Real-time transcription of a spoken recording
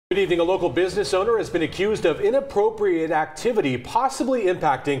Good evening. A local business owner has been accused of inappropriate activity, possibly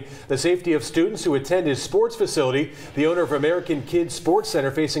impacting the safety of students who attend his sports facility. The owner of American Kids Sports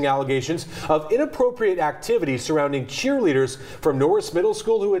Center facing allegations of inappropriate activity surrounding cheerleaders from Norris Middle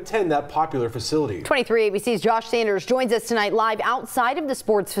School who attend that popular facility. 23 ABC's Josh Sanders joins us tonight live outside of the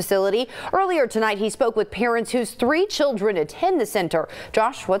sports facility. Earlier tonight, he spoke with parents whose 3 children attend the center.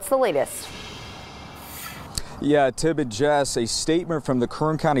 Josh, what's the latest? Yeah, Tib and Jess, a statement from the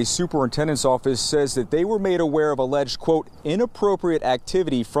Kern County Superintendent's Office says that they were made aware of alleged, quote, inappropriate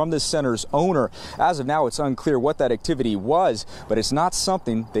activity from the center's owner. As of now, it's unclear what that activity was, but it's not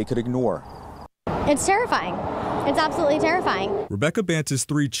something they could ignore. It's terrifying. It's absolutely terrifying. Rebecca Banta's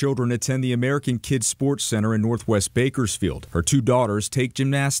 3 children attend the American Kids Sports Center in Northwest Bakersfield. Her 2 daughters take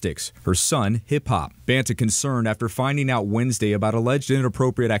gymnastics, her son hip-hop. Banta concerned after finding out Wednesday about alleged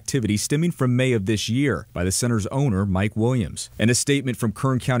inappropriate activity stemming from May of this year by the center's owner, Mike Williams. In a statement from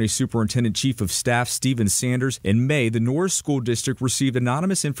Kern County Superintendent Chief of Staff Stephen Sanders, in May, the Norris School District received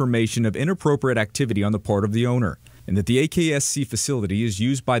anonymous information of inappropriate activity on the part of the owner, and that the AKSC facility is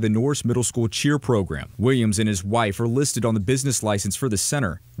used by the Norris Middle School cheer program. Williams and his wife are listed on the business license for the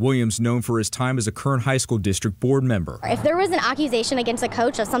center. Williams, known for his time as a Kern High School District board member. If there was an accusation against a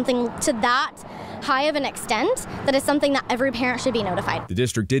coach of something to that high of an extent, that is something that every parent should be notified. The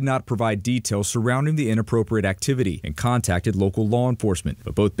district did not provide details surrounding the inappropriate activity and contacted local law enforcement.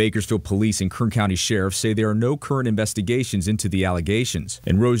 But both Bakersfield Police and Kern County Sheriff say there are no current investigations into the allegations.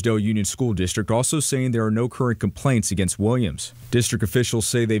 And Rosedale Union School District also saying there are no current complaints against Williams. District officials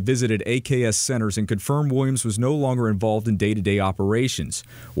say they visited AKS centers and confirmed Williams was no longer involved in day-to-day operations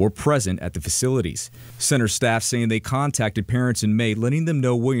or present at the facilities. Center staff saying they contacted parents in May, letting them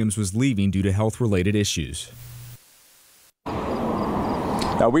know Williams was leaving due to health-related issues.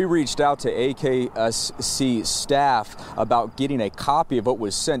 Now, we reached out to AKSC staff about getting a copy of what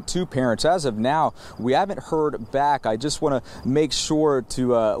was sent to parents. As of now, we haven't heard back. I just want to make sure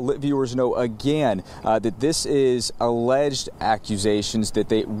to let viewers know again that this is alleged accusations, that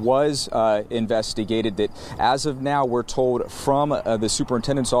they was investigated, that as of now we're told from the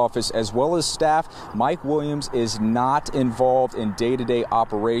superintendent's office as well as staff, Mike Williams is not involved in day-to-day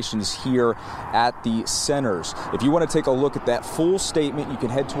operations here at the centers. If you want to take a look at that full statement, you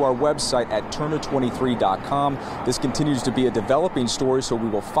can head to our website at turner23.com. This continues to be a developing story, so we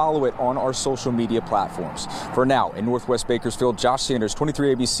will follow it on our social media platforms. For now, in Northwest Bakersfield, Josh Sanders,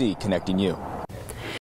 23 ABC, connecting you.